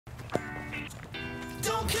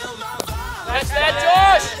That's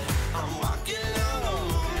that, Josh!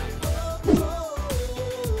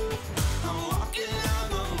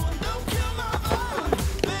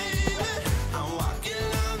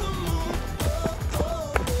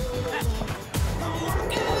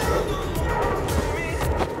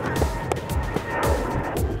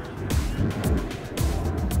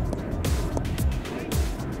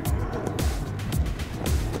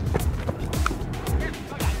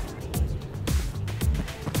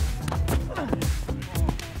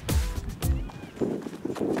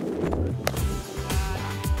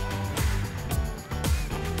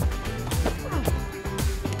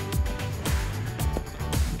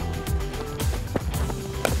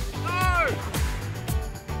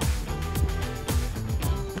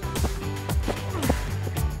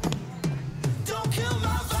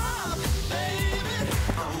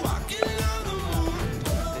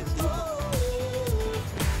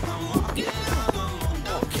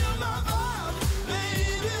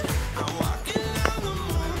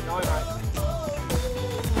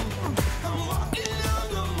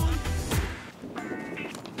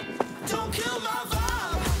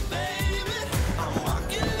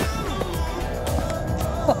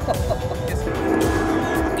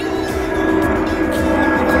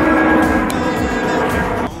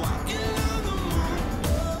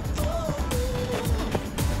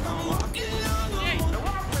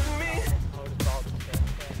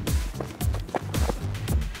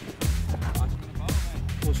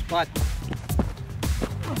 Spot.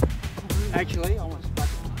 Actually, I want to spot.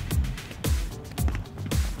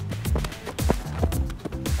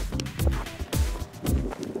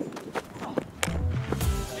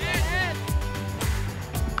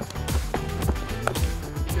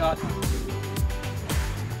 Shot.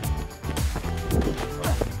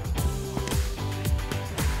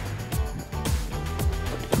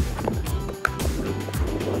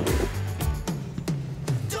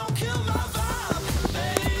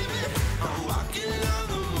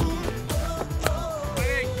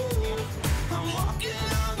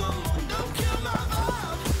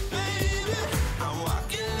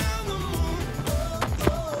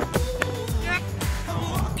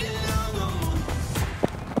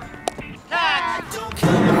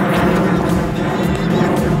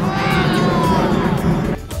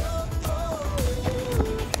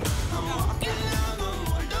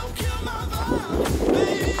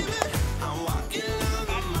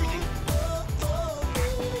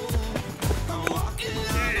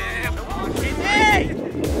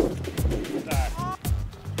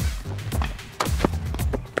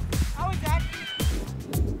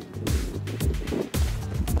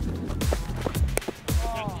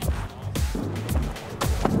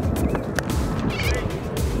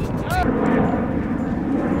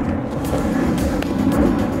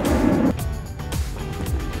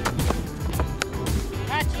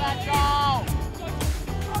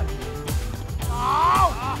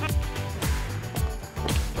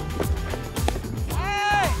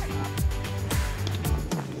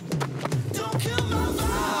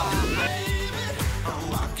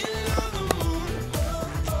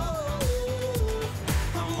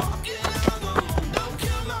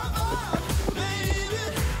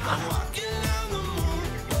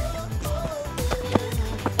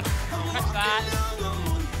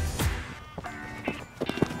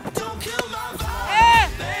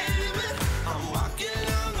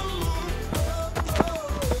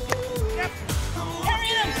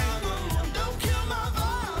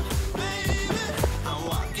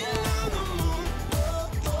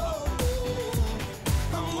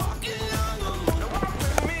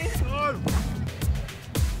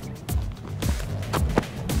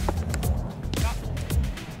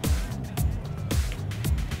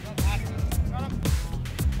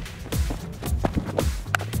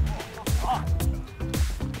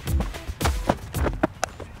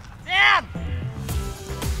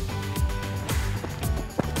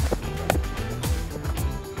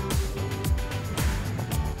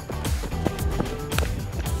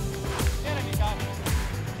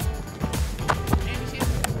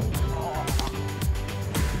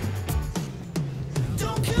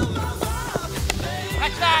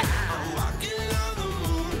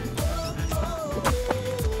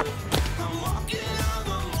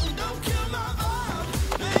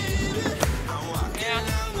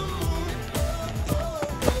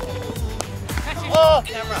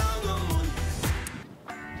 Camera.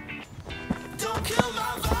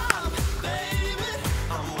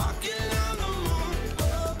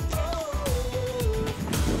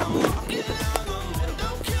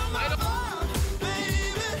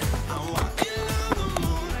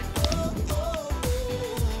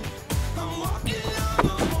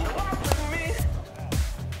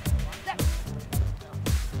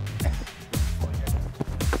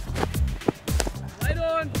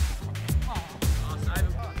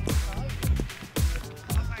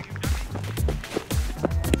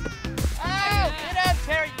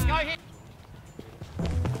 Terry, go hit.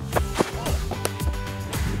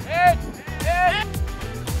 Head, head.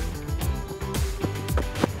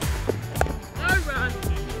 No run.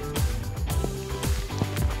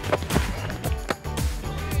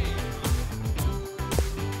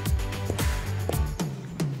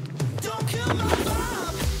 Don't kill my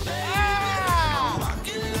vibe, baby. I'm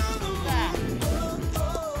walking on the moon.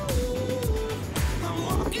 I'm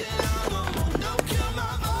walking on the moon. Don't kill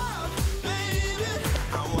my vibe, baby.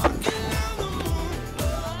 I'm walking on the moon.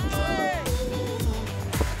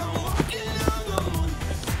 I'm walking on the moon.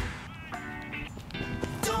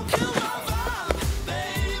 Don't kill my vibe,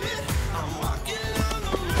 baby. I'm walking on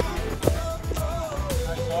the moon.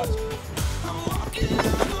 I'm walking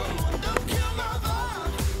on the moon. Don't kill my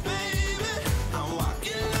vibe, baby. I'm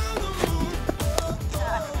walking on the moon.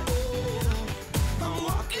 I'm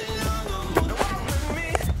walking on the moon. Walk with me.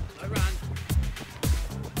 No run.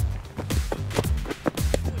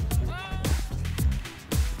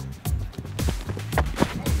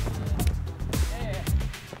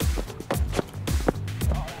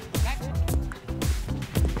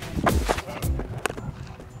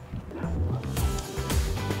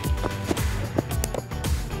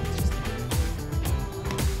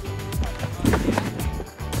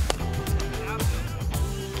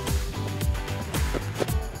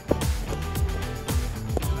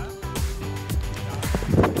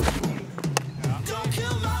 Don't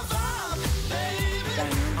kill my vibe, baby.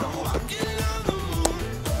 I'm walking on the moon.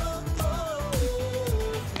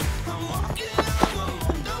 I'm walking on the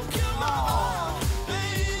moon. Don't kill my vibe,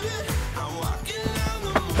 baby. I'm walking on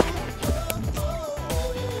the moon. Don't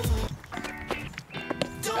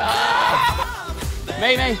kill my vibe,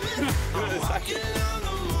 baby. Me. I'm walking on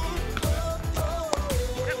the moon.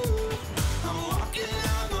 I'm walking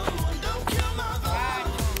on the moon. Don't kill my vibe,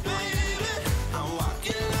 baby. I'm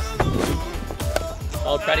walking on the moon.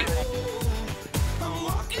 Old Paddy. I'm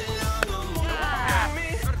walking on the moon.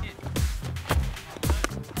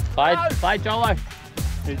 Play Jolo.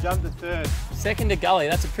 He jumped to third. Second to gully.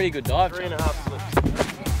 That's a pretty good dive. 3.5 slips.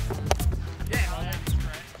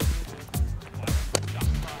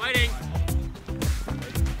 Waiting.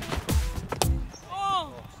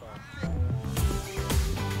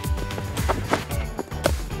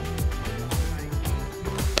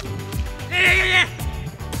 Yeah.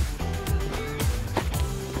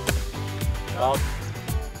 Well,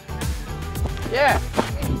 yeah.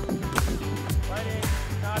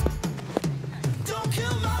 Don't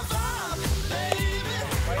kill my vibe, baby.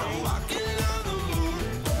 I'm walking on the moon.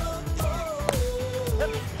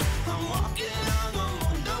 I'm walking on the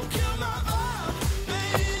moon. Don't kill my vibe,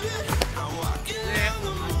 baby. I'm walking on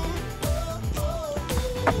the moon.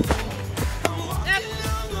 I'm walking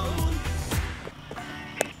on the moon.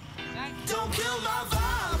 Don't kill my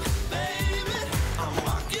vibe, baby. I'm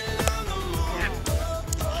walking on the moon.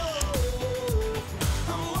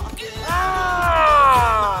 I'm walking on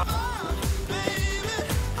the moon. Baby,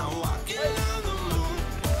 I'm walking on the moon.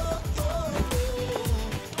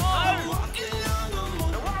 I'm walking on the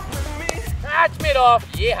moon. Walk with me. That's mid off.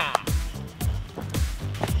 Yeah.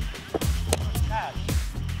 That's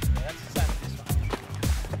the same as this one.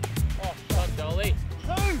 Oh, God, Dolly.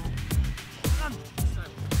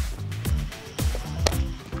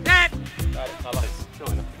 Net. Right, cover.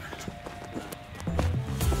 Surely not.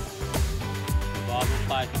 Bible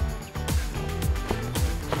play.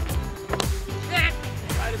 Net.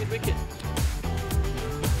 Right to the wicket.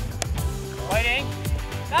 Waiting.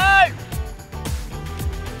 No.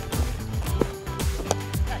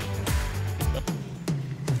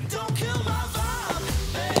 Don't kill my vibe,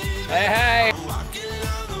 baby. Hey. I'm walking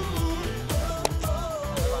on the moon.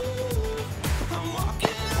 I'm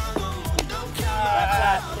walking on the moon. Don't kill my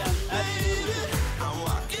vibe, baby. I'm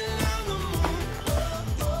walking on the moon.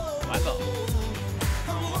 My ball.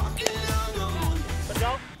 I'm walking on the moon.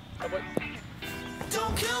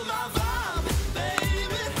 Don't kill my vibe,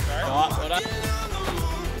 baby. All right, well done.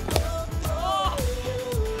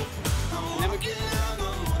 I'm walking on the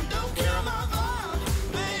moon. Don't kill my vibe,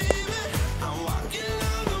 baby. I'm walking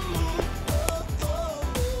on the moon.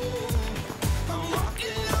 I'm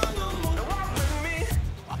walking on the moon. Walk with me.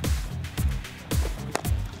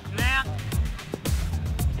 Now.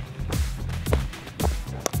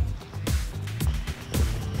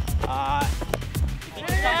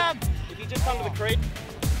 If you just come to the creek.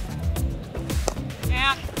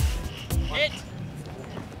 Out. Hit.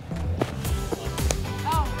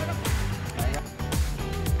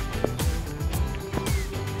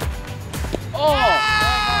 Oh!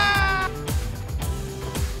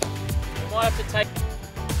 We might have to take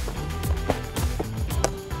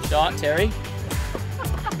shot, Terry.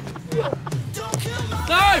 Don't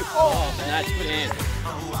No! Oh, snatch, good hand.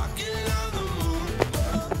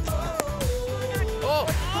 Oh!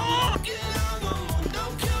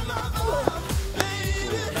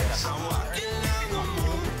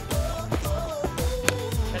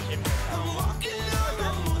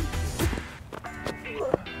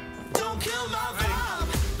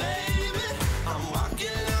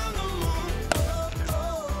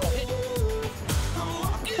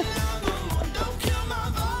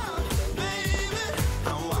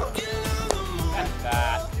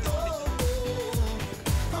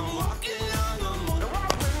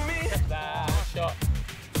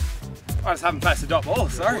 I just haven't passed the dot ball,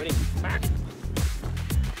 sorry.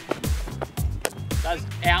 That's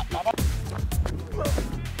out.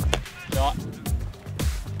 Shot.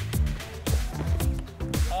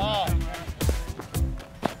 Oh.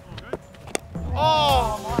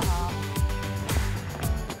 Oh.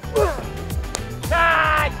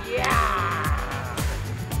 Touch! Yeah!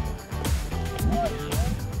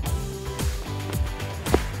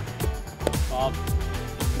 Bob.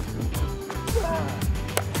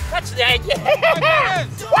 That's it! Yes!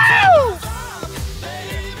 Woo!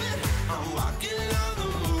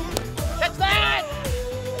 Catch that!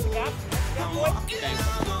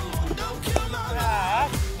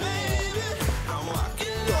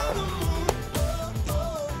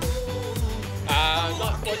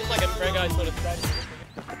 Not just like a Prego sort of strategy.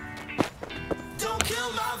 Don't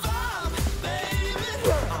kill my vibe,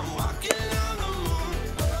 baby. I'm walking on the moon.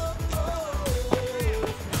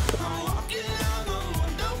 I'm walking on the moon.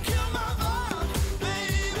 Don't kill my vibe,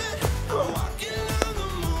 baby. I'm walking on the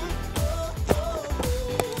moon.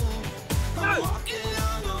 I'm walking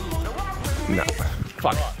on the moon. No.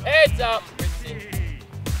 Fuck. Heads up.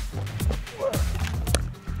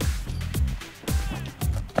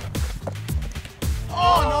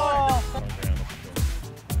 Oh no!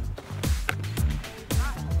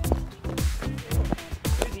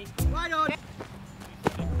 Right on.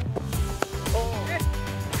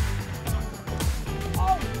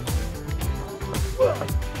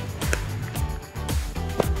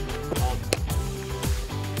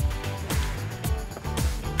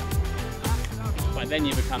 But then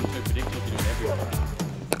you become too predictable if you do it everywhere.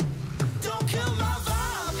 Don't kill my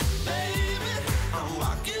vibe, baby. I'm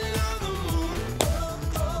walking on the moon.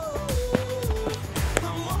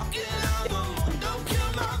 I'm walking on the moon. Don't kill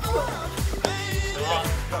my vibe, baby.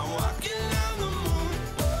 I'm walking on the moon.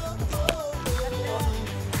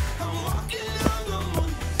 I'm walking on the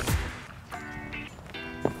moon.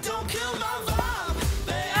 Don't kill my vibe,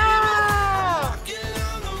 baby. I'm walking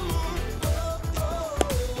on the moon.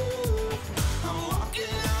 I'm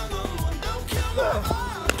walking on the moon. Don't kill my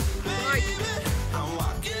vibe, baby. I'm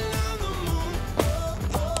walking on the moon.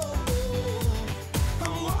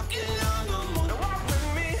 I'm walking on the moon. Walk with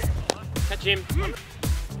me. Catch him.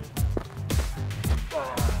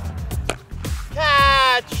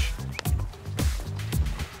 Catch!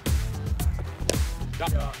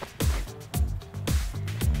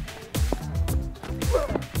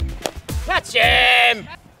 Catch him!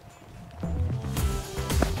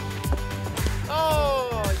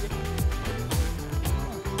 Oh!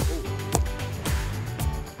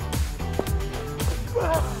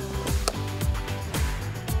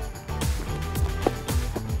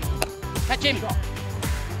 Catch him.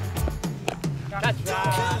 Catch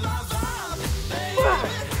that!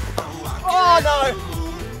 Oh no!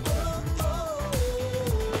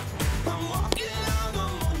 I'm walking on the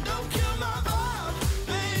moon. Don't kill my vibe,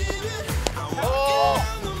 baby. I'm Oh! walking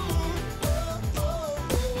on the moon.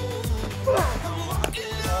 I'm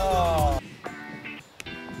walking Oh!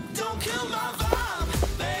 Don't kill my vibe,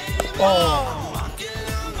 baby. Oh! I'm walking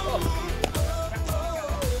on the moon.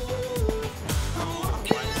 I'm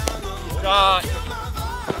walking on the moon. God! Kill my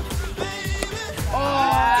vibe, baby. Oh!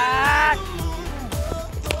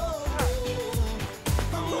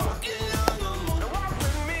 I'm walking on the moon. Walk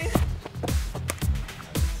with me.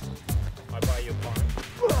 I buy you a pint.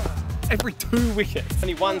 Every 2 wickets.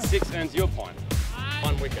 Only 1-6 earns you a pint.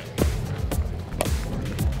 1 wicket.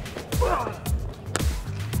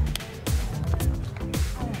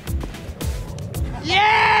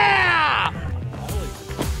 Yeah!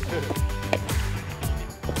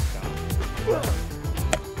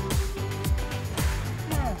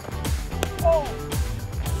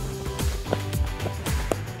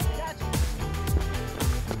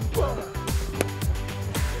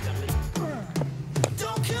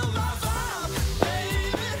 Don't kill my vibe,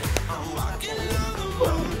 baby. I'm walking on the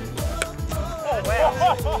moon. Oh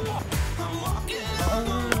wow! I'm walking on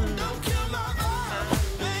the moon. Don't kill my vibe,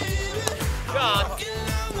 baby. I'm God! walking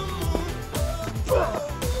on the moon.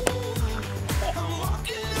 I'm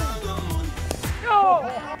walking on the moon.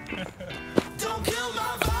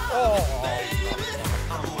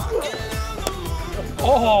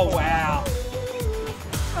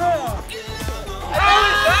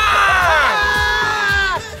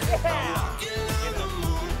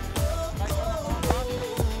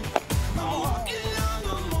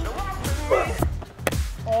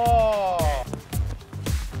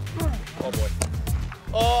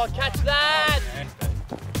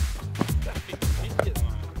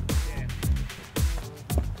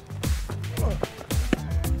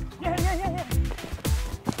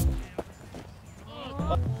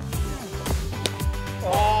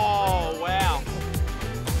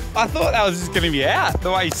 I thought that was just going to be out,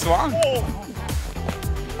 the way he swung.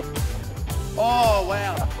 Oh,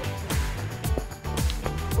 wow.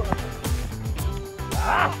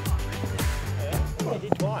 He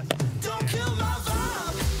did twice. Don't kill my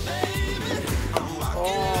vibe, baby. I'm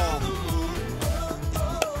walking on the moon.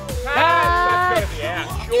 That's going to be out.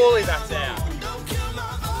 Surely that's out.